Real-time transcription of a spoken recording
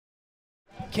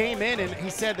came in and he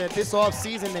said that this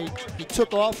offseason he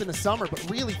took off in the summer, but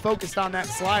really focused on that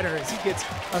slider as he gets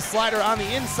a slider on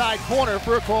the inside corner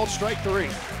for a called strike 3.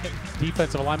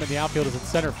 Defensive alignment in the outfield is in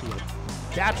center field.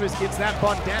 Datris gets that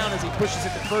bunt down as he pushes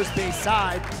it to first base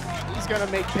side. He's going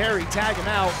to make Perry tag him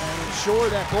out and ensure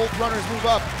that both runners move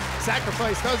up.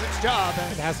 Sacrifice does its job.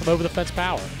 It has some over the fence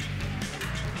power.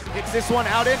 Hits this one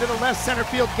out into the left center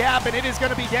field gap, and it is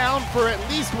going to be down for at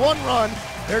least 1 run.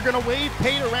 They're going to wave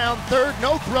Pate around third,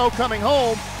 no throw coming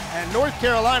home, and North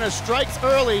Carolina strikes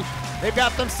early. They've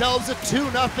got themselves a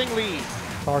 2-0 lead.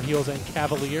 Tar Heels and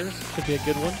Cavaliers should be a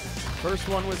good one. First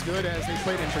one was good as they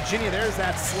played in Virginia. There's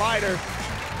that slider,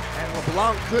 and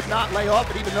LeBlanc could not lay off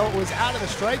it even though it was out of the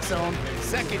strike zone.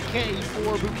 Second K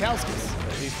for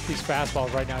Bukauskas. These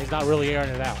fastballs right now, he's not really airing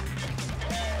it out.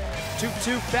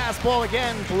 2-2 fastball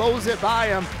again, blows it by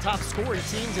him. Top scoring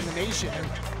teams in the nation.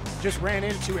 Just ran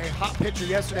into a hot pitcher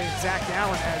yesterday in Zach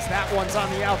Allen as that one's on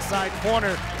the outside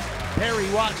corner. Perry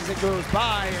watches it goes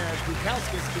by as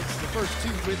Bukauskas gets the first 2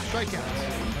 with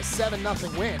strikeouts. A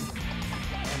 7-0 win.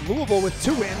 And Louisville with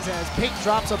 2 wins as Pate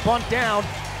drops a bunt down,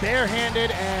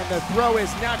 barehanded, and the throw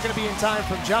is not going to be in time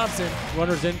from Johnson.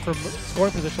 Runners in from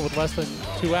scoring position with less than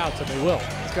 2 outs, and they will.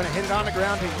 He's going to hit it on the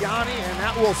ground to Yanni, and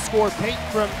that will score Pate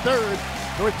from third.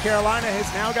 North Carolina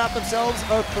has now got themselves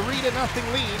a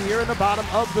 3-0 lead here in the bottom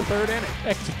of the 3rd inning.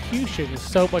 Execution is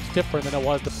so much different than it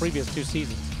was the previous 2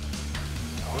 seasons.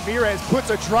 Ramirez puts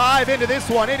a drive into this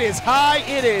one. It is high,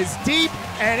 it is deep,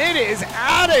 and it is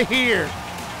out of here.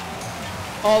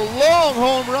 A long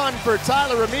home run for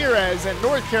Tyler Ramirez, and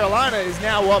North Carolina is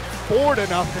now up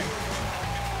 4-0.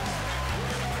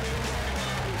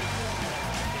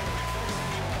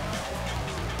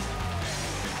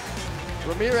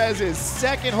 Ramirez's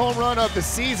 2nd home run of the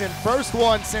season, first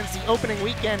one since the opening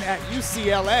weekend at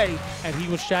UCLA. And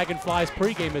he was shagging flies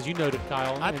pregame, as you noted,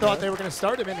 Kyle. I thought they were going to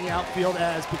start him in the outfield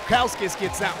as Bukauskas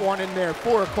gets that one in there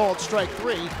for a called strike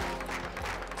 3.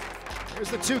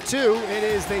 Here's the 2-2. It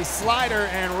is the slider,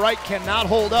 and Wright cannot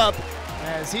hold up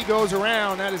as he goes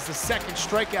around. That is the 2nd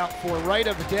strikeout for Wright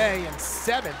of the day, and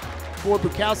 7 for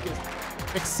Bukauskas.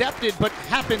 Accepted, but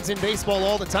happens in baseball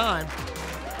all the time.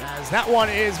 As that one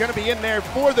is going to be in there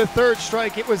for the 3rd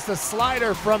strike. It was the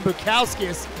slider from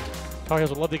Bukauskas. Tar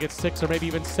Heels would love to get 6 or maybe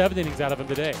even 7 innings out of him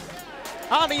today.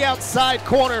 On the outside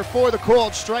corner for the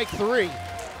called strike 3.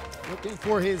 Looking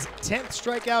for his 10th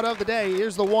strikeout of the day.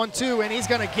 Here's the 1-2, and he's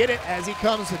going to get it as he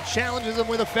comes and challenges him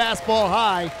with a fastball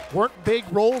high. Weren't big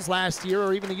rolls last year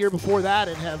or even the year before that,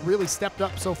 and have really stepped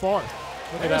up so far.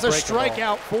 There's a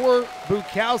strikeout for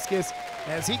Bukauskas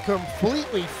as he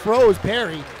completely froze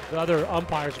Perry. The other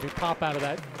umpires, if you pop out of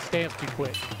that stance too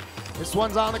quick. This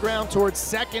one's on the ground towards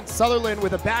second. Sutherland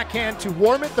with a backhand to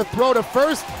warm it. The throw to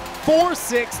first.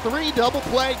 4-6-3 double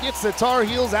play gets the Tar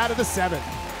Heels out of the 7th.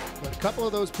 But a couple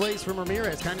of those plays from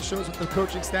Ramirez kind of shows what the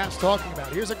coaching staff's talking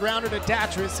about. Here's a grounder to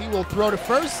Datris. He will throw to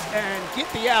first and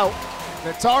get the out.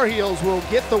 The Tar Heels will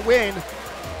get the win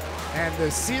and the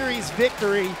series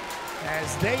victory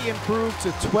as they improve to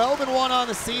 12-1 on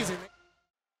the season.